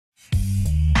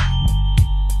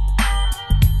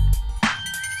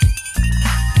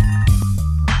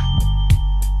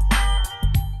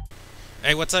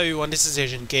Hey, what's up everyone, this is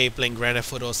AznKei playing Grand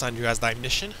Theft Auto San Andreas Night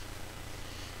Mission.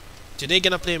 Today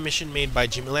gonna play a mission made by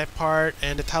Jimmy Leppard,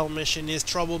 and the title mission is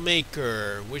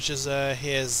Troublemaker, which is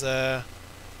his let's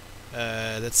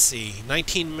see,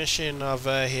 19th mission of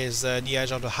his The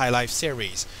Edge of the High Life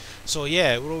series. So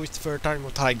yeah, we'll always for time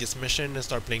we'll take this mission and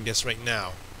start playing this right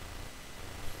now.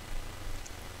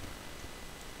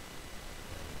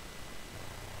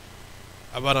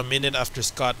 About a minute after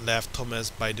Scott left Thomas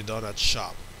by the donut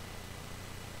shop.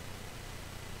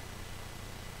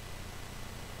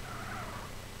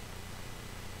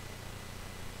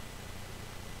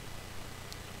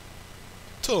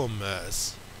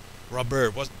 Thomas.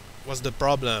 Robert, what's the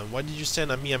problem? Why did you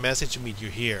send me a message to meet you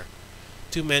here?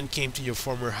 Two men came to your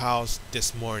former house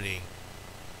this morning.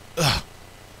 Ugh.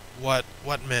 What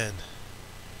men?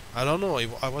 I don't know.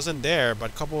 I wasn't there,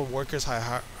 but a couple of workers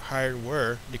I hired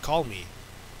were. They called me.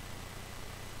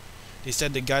 They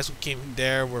said the guys who came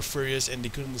there were furious and they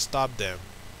couldn't stop them.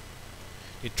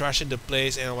 They trashed the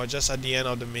place and was just at the end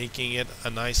of making it a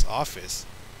nice office.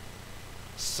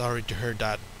 Sorry to hear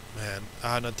that, man.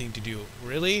 I had nothing to do.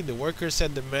 Really? The workers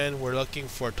said the men were looking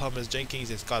for Thomas Jenkins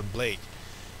and Scott Blake.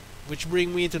 Which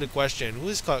brings me to the question, who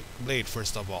is Scott Blake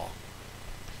first of all?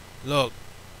 Look,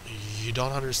 you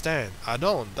don't understand. I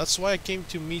don't. That's why I came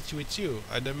to meet with you.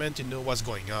 I demand to know what's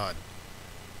going on.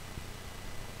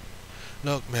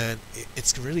 Look, man,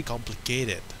 it's really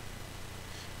complicated.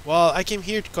 Well, I came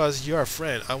here because you're a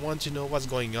friend. I want to know what's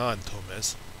going on,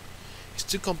 Thomas. It's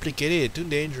too complicated, too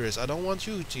dangerous. I don't want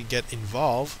you to get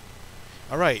involved.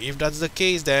 Alright, if that's the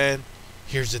case, then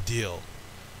here's the deal.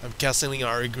 I'm canceling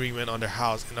our agreement on the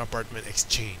house and apartment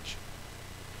exchange.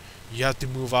 You have to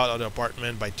move out of the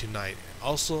apartment by tonight.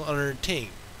 Also, another thing.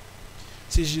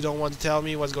 Since you don't want to tell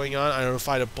me what's going on, I'll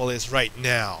notify the police right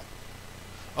now.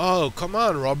 Oh, come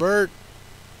on, Robert.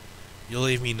 You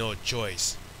leave me no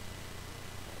choice.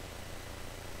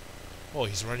 Oh,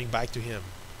 he's running back to him.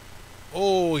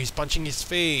 Oh, he's punching his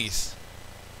face.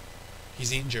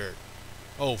 He's injured.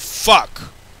 Oh,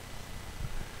 fuck!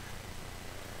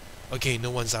 Okay, no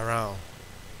one's around.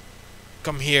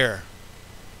 Come here.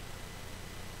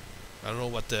 I don't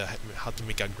know how to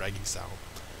make a dragging sound.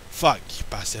 Fuck, he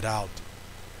passed it out.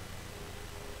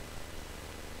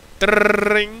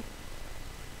 Ring.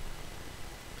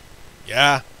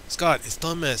 Yeah, Scott, it's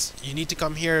Thomas. You need to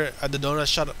come here at the donut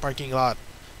shop parking lot.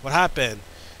 What happened?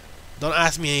 Don't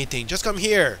ask me anything. Just come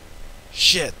here.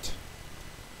 Shit.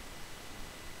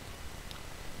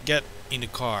 Get in the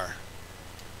car.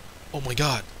 Oh my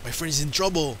god, my friend is in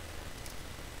trouble.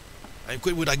 I'm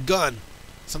equipped with a gun.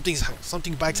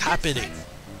 Something bad's happening.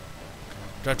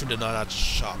 Drive to the donut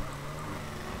shop.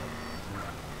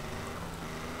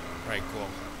 Right, cool.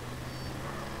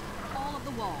 All of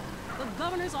the wall. The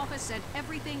governor's office said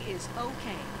everything is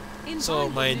okay. So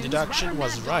my deduction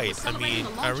was right. I mean,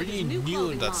 I really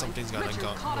knew that something's going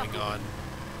on.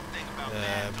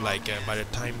 By the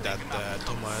time that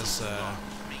Thomas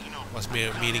was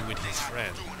meeting with his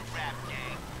friend.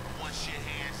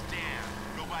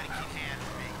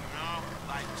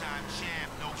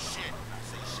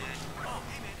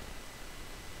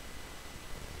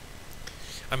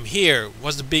 I'm here.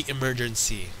 What's the big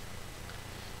emergency?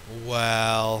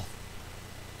 Well,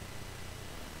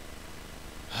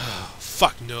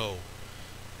 fuck no.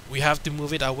 We have to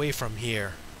move it away from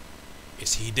here.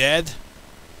 Is he dead?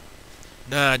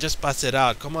 Nah, just pass it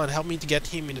out. Come on, help me to get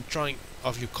him in the trunk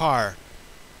of your car.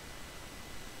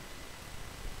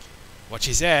 What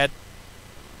she said.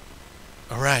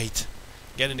 Alright.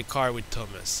 Get in the car with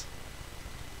Thomas.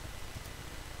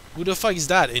 Who the fuck is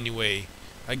that anyway?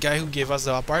 A guy who gave us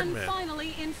the apartment. And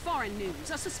finally, in foreign news,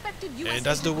 a suspected US and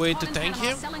that's the way to thank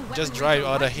him? Just drive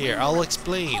out of here. I'll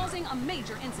explain. A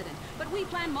major incident, but we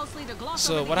plan mostly to gloss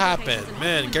so over what happened?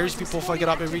 Man, Gary's people fucking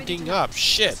up everything up.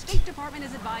 Shit. The State Department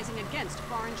is advising against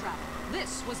foreign travel.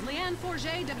 This was Leanne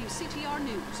Forget, WCTR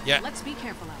News. Yeah. Let's be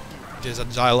careful out there. There's a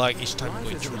dialogue each time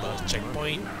going through the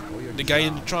checkpoint. The guy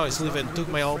in the trunk even took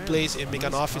my own place and make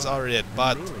an office out of it,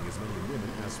 but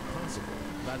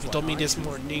he told me this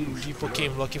morning people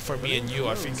came looking for me and you.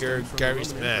 I figured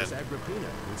Gary's man.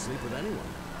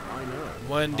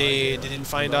 When they didn't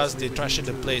find us, they trashed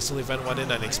the place. Sullivan wanted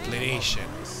an explanation.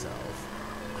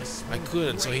 I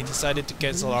couldn't, so he decided to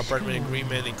cancel our apartment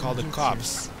agreement and call the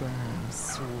cops.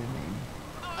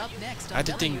 I had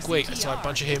to think quick, so I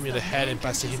punched him in the head and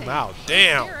passed him out.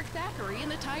 Damn!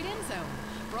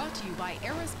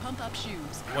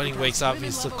 When he wakes up,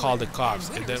 he still call the cops,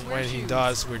 and then when he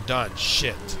does, we're done.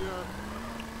 Shit.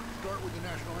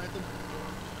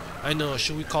 I know,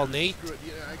 should we call Nate?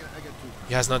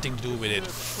 He has nothing to do with it.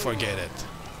 Forget it.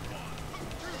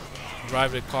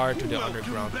 drive the car to the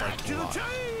underground parking lot.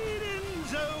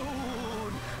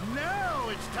 Now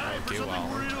it's time for Okay, something well,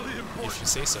 really important. if you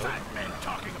say so. Fat men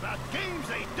talking about games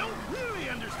they don't really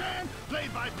understand,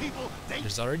 played by people they...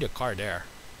 There's already a car there.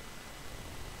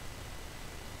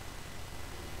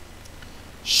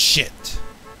 Shit.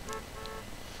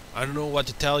 I don't know what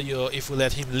to tell you. If we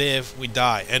let him live, we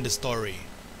die. End the story.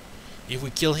 If we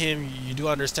kill him, you do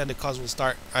understand the cause will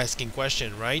start asking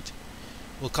questions, right?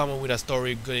 We'll come up with a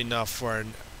story good enough for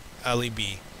an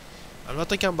alibi. I'm not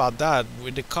thinking about that.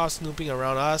 With the cops snooping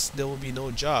around us, there will be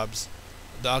no jobs.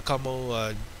 The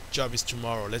Alcamo job is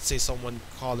tomorrow. Let's say someone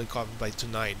called the cops by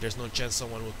tonight. There's no chance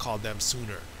someone will call them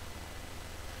sooner.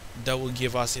 That will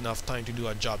give us enough time to do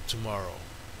a job tomorrow.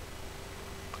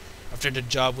 After the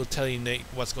job, we'll tell you Nate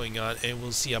what's going on and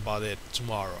we'll see about it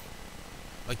tomorrow.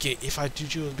 Okay, if I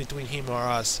choose between him or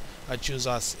us, I choose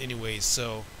us anyways,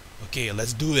 so... Okay,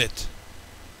 let's do it!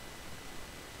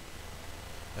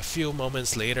 A few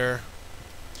moments later,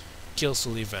 kill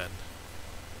Sullivan.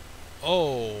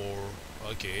 Oh,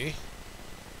 okay.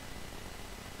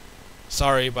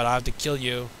 Sorry, but I have to kill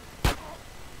you.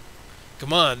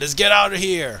 Come on, let's get out of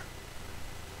here!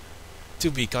 To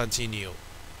be continued.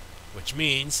 Which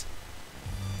means...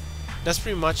 that's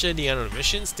pretty much the end of the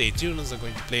mission. Stay tuned as I'm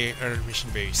going to play another mission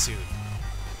very soon.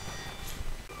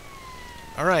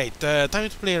 Alright, time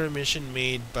to play a mission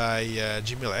made by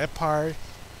Jimmy Leppard.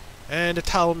 And the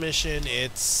title mission,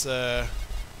 it's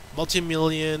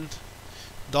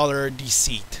multi-million-dollar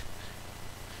deceit,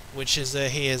 which is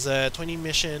his 20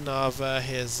 mission of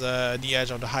his The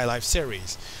Edge of the High Life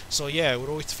series. So yeah,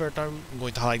 without wasting further time, I'm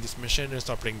going to highlight this mission and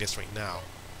start playing this right now.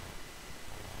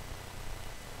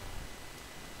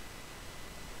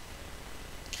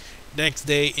 Next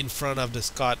day, in front of the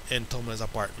Scott and Thomas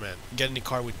apartment. Get in the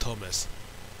car with Thomas.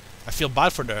 I feel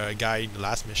bad for the guy in the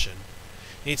last mission.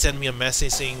 He sent me a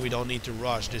message saying we don't need to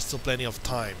rush, there's still plenty of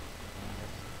time.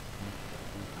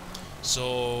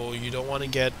 So, you don't want to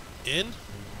get in?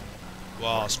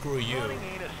 Well, screw you. In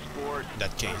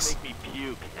that case.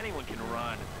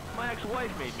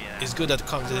 It's good that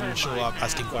cops didn't show up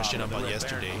asking questions about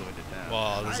yesterday.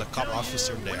 Well, there's a cop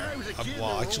officer there.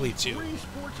 Well, actually two.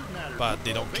 But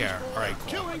they don't care. Alright,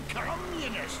 cool.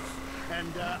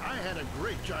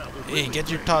 Hey, get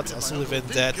your thoughts on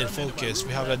Sullivan's death and focus.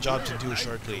 We have a job to do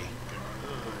shortly.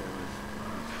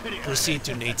 Proceed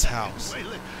to Nate's house.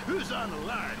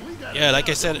 Yeah, like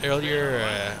I said earlier,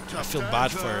 I feel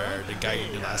bad for the guy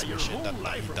in the last mission that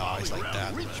he dies like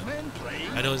that.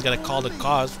 I know he's gonna call the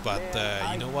cops, but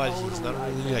you know what? He's not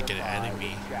really like an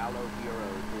enemy.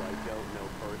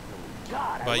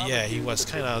 But yeah, he was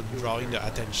kind of drawing the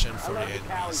attention for the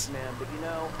enemies.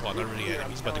 Well, not really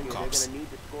enemies, but the cops.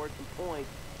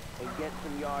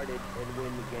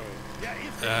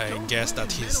 I guess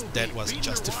that his death was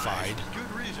justified.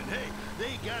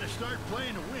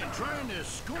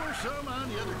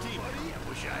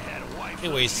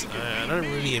 Anyways, I'm not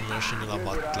really emotional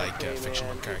about like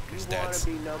fictional characters' deaths,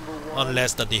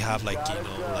 unless that they have like, you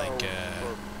know, like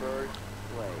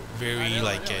very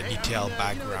like detailed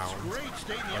background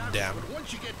on them.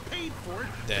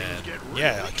 Then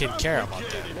yeah, I can care about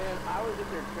them.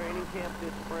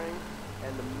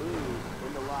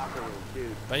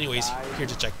 But anyways,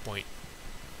 here's the checkpoint.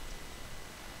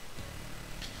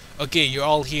 Okay, you're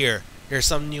all here. Here's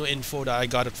some new info that I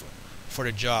got for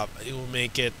the job. It will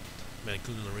make it... Man, I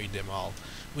couldn't read them all.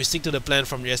 We stick to the plan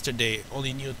from yesterday.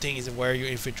 Only new thing is where you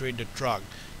infiltrate the truck.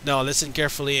 Now listen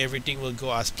carefully, everything will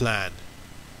go as planned.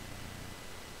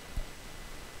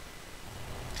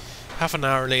 Half an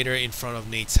hour later, in front of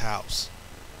Nate's house.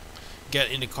 Get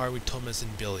in the car with Thomas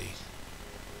and Billy.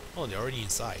 Oh, they're already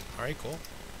inside. Alright, cool.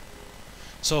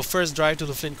 So first drive to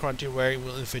the Flint Frontier where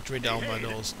we'll infiltrate the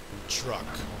Alcano's truck.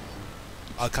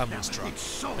 Alcamo's truck.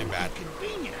 My bad.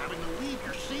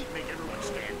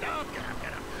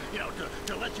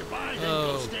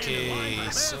 Okay,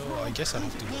 so I guess I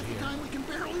have to go here.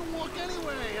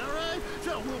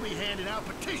 So we'll be handing out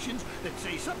petitions that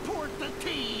say support the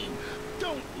team.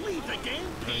 Don't leave the game.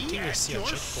 I think I see a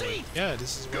checkpoint. Yeah,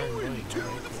 this is where I'm going.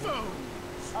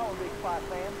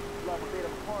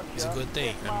 It's a good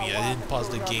thing. I mean, I didn't pause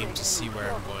the game to see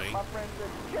where I'm going, but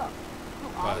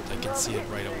I can see it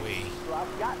right away.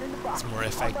 It's more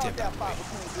effective that way.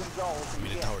 I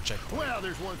mean, the tower checkpoint.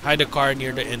 Hide the car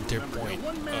near the enter point.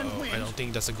 Uh-oh, I don't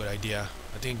think that's a good idea.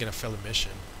 I think I'm gonna fail the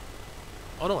mission.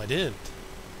 Oh no, I didn't.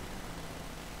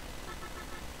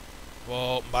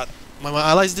 Well, but my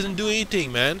allies didn't do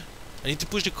anything, man. I need to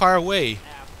push the car away.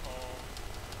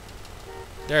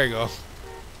 There you go.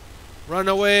 Run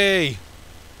away!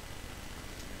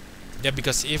 Yeah,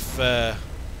 because if... oh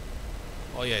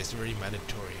yeah, it's really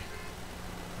mandatory.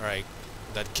 Alright,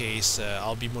 in that case,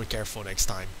 I'll be more careful next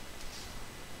time.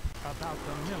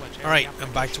 Alright,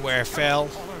 I'm back to where I fell.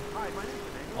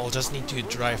 I'll just need to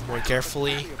drive more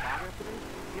carefully.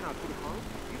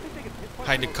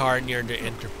 Hide the car near the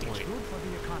enter point.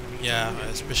 Yeah,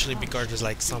 especially because there's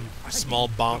like some small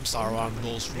bumps around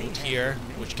those roads here,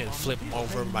 which can flip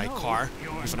over my car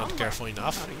if I'm not careful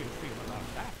enough.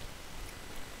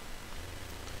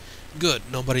 Good,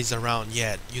 nobody's around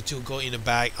yet. You two go in the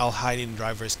back, I'll hide in the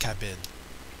driver's cabin.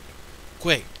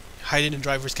 Quick, hide in the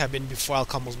driver's cabin before Al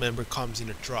Camo's member comes in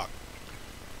the truck.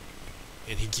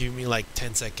 And he gave me like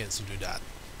 10 seconds to do that.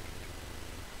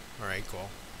 Alright, cool.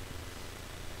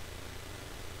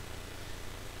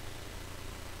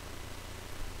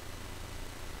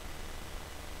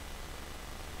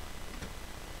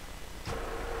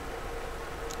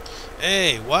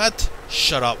 Hey, what?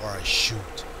 Shut up or I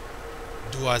shoot.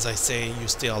 Do as I say, you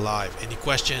stay alive. Any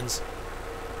questions?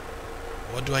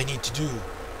 What do I need to do?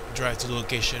 Drive to the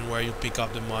location where you pick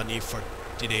up the money for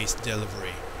today's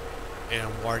delivery. And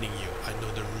I'm warning you, I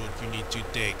know the route you need to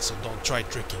take, so don't try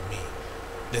tricking me.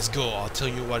 Let's go, I'll tell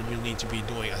you what you need to be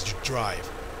doing as you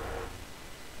drive.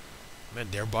 Man,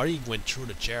 their body went through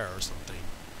the chair or something.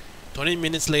 20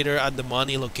 minutes later at the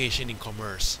money location in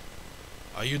Commerce.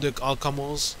 Are you the Al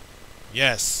Camos?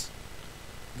 Yes.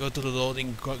 Go to the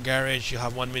loading garage, you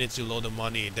have 1 minute to load the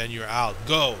money, then you're out.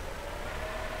 Go!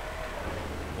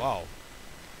 Wow.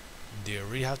 They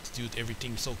really have to do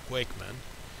everything so quick, man.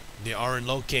 They are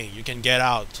unlocking, you can get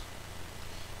out.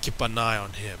 Keep an eye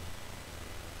on him.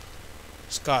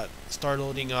 Scott, start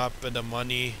loading up the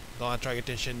money. Don't attract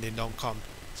attention, they don't come.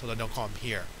 So they don't come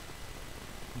here.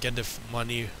 Get the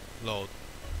money load.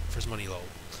 First money load.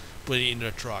 Put it in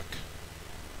the truck.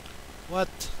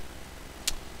 What?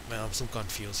 Man, I'm so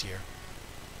confused here.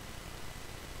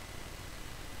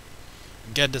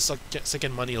 Get the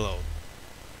second money load.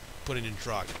 Put it in the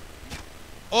truck.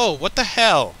 Oh, what the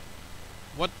hell?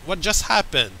 What just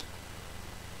happened?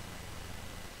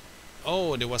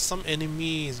 Oh, there was some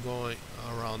enemies going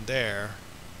around there.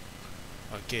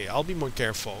 Okay, I'll be more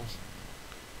careful.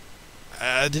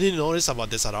 I didn't notice about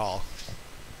this at all.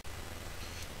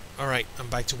 Alright, I'm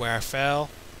back to where I fell.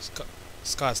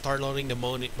 Scott, start loading the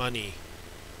money.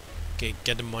 Okay,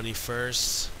 get the money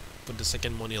first. Put the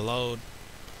second money load.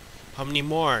 How many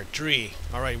more? 3.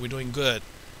 Alright, we're doing good.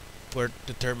 Put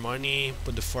the third money.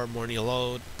 Put the fourth money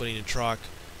load. Put it in the truck.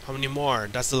 How many more?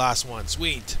 That's the last one.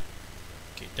 Sweet.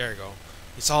 Okay, there you go.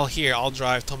 It's all here. I'll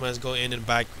drive. Thomas, go in and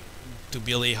back to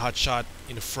Billy. Hotshot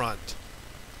in the front.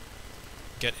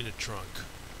 Get in the trunk.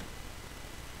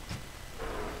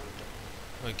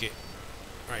 Okay.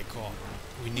 Alright, cool.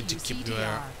 We need to keep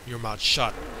your mouth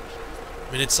shut.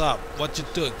 Minutes up. What you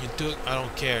took? I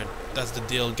don't care. That's the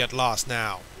deal. Get lost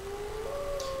now.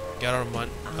 Get out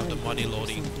of the money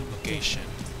loading location.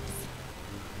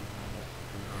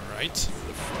 Alright.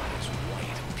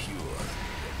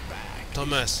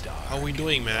 Thomas, how are we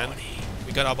doing, man?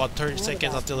 We got about 30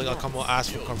 seconds until Al Camo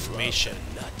asks for confirmation.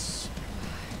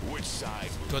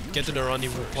 Get to the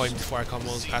rendezvous point before Al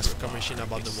Camo asks for confirmation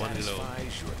about the money load.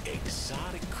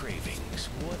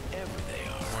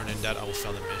 More than that, I will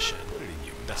fail the mission.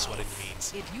 That's what it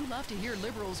means. If you love to hear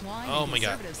liberals whine, oh my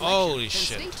god. Conservatives Holy lecture,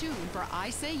 shit. then stay tuned for I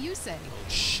Say You Say. Oh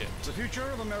shit. The future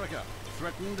of America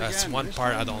threatened That's again. one This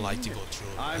part I time don't we like to need go it. through.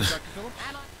 I'm Dr. Phillips.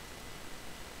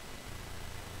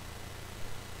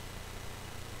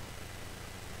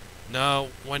 Now,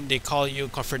 when they call you,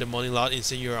 confirm the money load and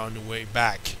say you're on the way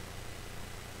back.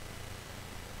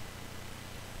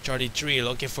 Charlie 3,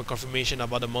 looking for confirmation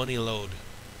about the money load.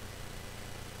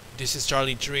 This is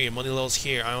Charlie 3, money load's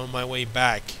here, I'm on my way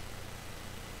back.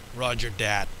 Roger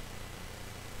that.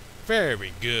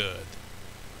 Very good.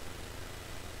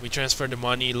 We transfer the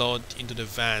money load into the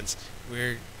vans.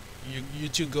 You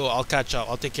two go, I'll catch up.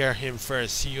 I'll take care of him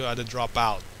first. See you at the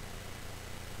dropout.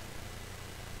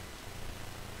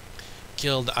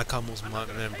 Kill the Akamo's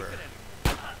member.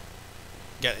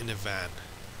 Get in the van.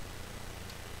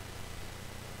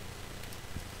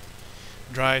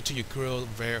 Drive to your crew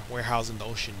warehouse in the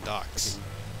ocean docks.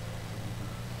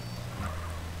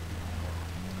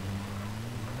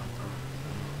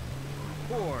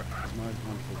 Or my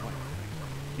wonderful wife.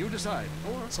 You decide.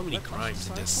 Or So many crimes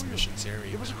in this missions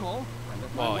area. give us a call. and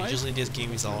let my Well, wife usually this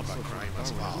game is all about social crime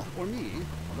as well. Or me,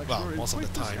 a Well, lecturer in most of the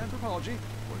pointless time. anthropology,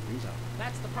 work things out.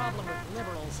 That's the problem with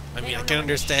liberals. I They mean, I don't can know when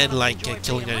to shut understand up like and enjoy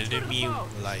killing being an a much enemy, better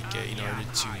vote. like in order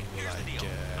to Here's the deal.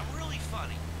 I'm really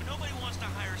funny, but nobody wants to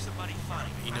hire somebody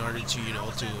funny. in order to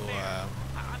to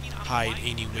I mean, I'm hide white,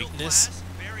 any middle weakness, class,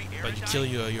 very but you erudite. kill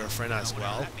your friend as Know what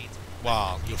well. that means.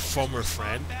 Wow, your former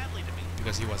friend, Badly to me.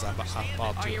 because he was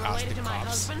about Are to you ask related the to my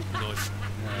cops. husband? You know, if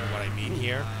you know what I mean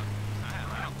here. I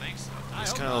don't think so.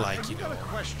 It's kind of like, you know, got a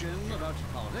question about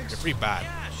politics? they're pretty bad.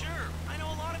 Yeah, sure. I know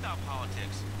a lot about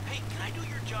politics. Hey, can I do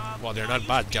your job? Well, they're I not used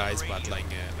bad to be on guys, the but radio like,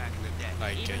 back in the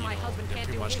day. you Even my know, husband they're can't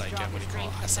pretty do much his like job what do with you call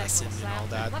strange assassins and all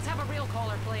that. Let's have a real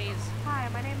caller, please. Hi,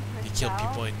 my name's Michelle. They kill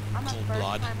people in I'm cold a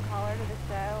blood. first-time caller to the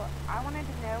show. I wanted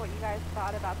to know what you guys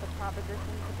thought about the proposition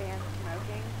to ban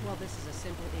smoking. Well, this is a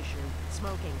simple issue.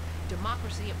 Smoking.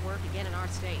 Democracy at work again in our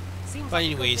state. Seems But like a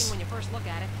good anyways, thing when you first look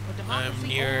at it, but democracy I'm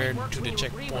near only works to the when you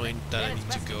agree with checkpoint it. that I Then need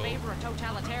it's to best go. favor a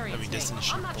totalitarian I mean, state.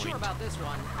 destination I'm not sure point about this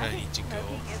one. that I need to go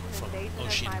Smoking is an from invasion of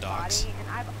Ocean my Docks. body, and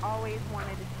I've always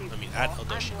wanted to shoot I mean, people. at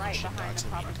I'm Ocean right Docks, behind the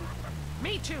I mean. proposition.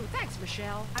 Me too. Thanks,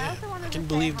 Michelle. I Damn, also wanted I to can say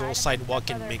believe hi those to my sidewalk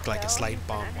can stepbrother make like a Phil, slide who's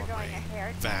bomb been on my undergoing a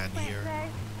hair van transplant here. today.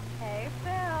 Hey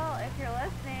Phil, if you're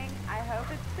listening, I hope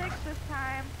it's fixed this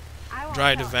time. I won't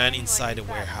Drive the tell van anyone inside you a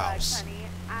got warehouse. bugs, honey.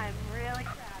 I'm really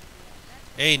proud of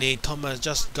you. Hey Nate, Thomas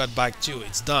just got back too.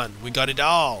 It's done. We got it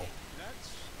all.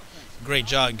 Great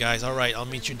job, guys. Alright, I'll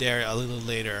meet you there a little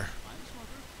later.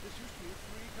 This used to be a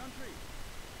free country.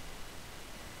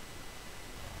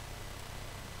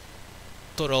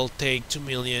 Total take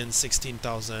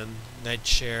 2,016,000. Net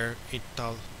share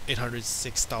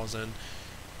 806,000.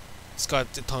 Scott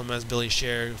Thomas Billy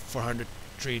share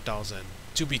 403,000.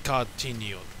 To be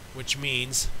continued. Which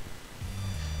means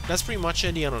that's pretty much the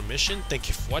end of the mission. Thank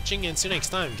you for watching and see you next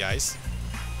time, guys.